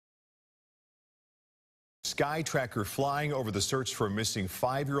sky tracker flying over the search for a missing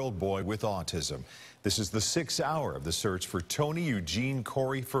 5-year-old boy with autism. This is the 6th hour of the search for Tony Eugene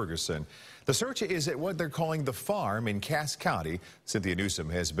Corey Ferguson. The search is at what they're calling the farm in Cass County. Cynthia Newsom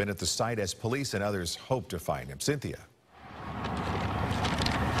has been at the site as police and others hope to find him. Cynthia.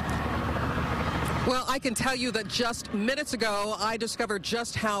 Well, I can tell you that just minutes ago, I discovered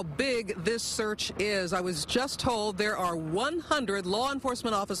just how big this search is. I was just told there are 100 law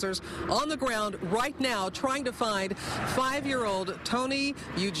enforcement officers on the ground right now trying to find 5-year-old Tony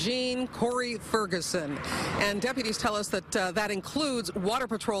Eugene Corey Ferguson. And deputies tell us that that includes Water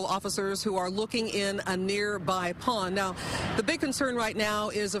Patrol officers who are looking in a nearby pond. Now, the big concern right now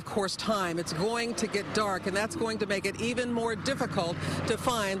is, of course, time. It's going to get dark, and that's going to make it even more difficult to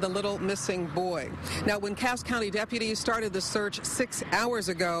find the little missing boy. Now, when Cass County deputies started the search 6 hours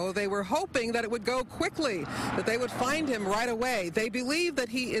ago, they were hoping that it would go quickly, that they would find him right away. They believe that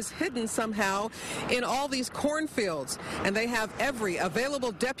he is hidden somehow in all these cornfields, and they have every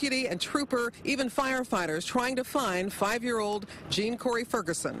available deputy and trooper, even firefighters, trying to find 5-year-old Gene Corey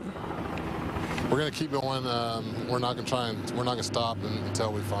Ferguson. We're going to keep going. We're not going to stop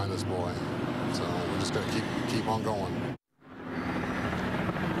until we find this boy. So we're just going to keep on going.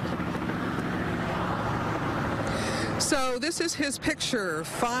 So this is his picture,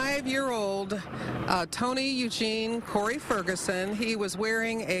 5-year-old Tony Eugene Corey Ferguson. He was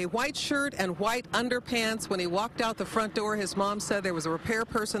wearing a white shirt and white underpants when he walked out the front door. His mom said there was a repair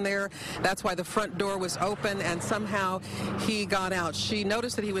person there. That's why the front door was open, and somehow he got out. She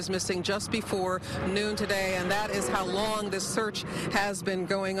noticed that he was missing just before noon today, and that is how long this search has been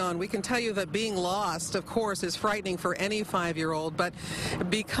going on. We can tell you that being lost, of course, is frightening for any 5-year-old, but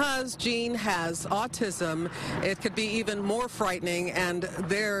because Gene has autism, it could be even more frightening, and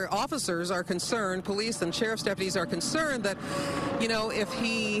their officers are concerned, police and sheriff's deputies are concerned that, you know, if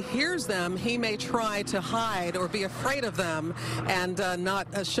he hears them, he may try to hide or be afraid of them and not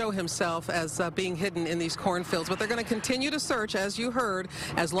show himself as being hidden in these cornfields. But they're going to continue to search, as you heard,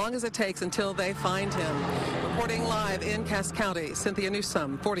 as long as it takes until they find him. Reporting live in Cass County, Cynthia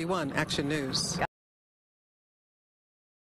Newsom, 41 Action News.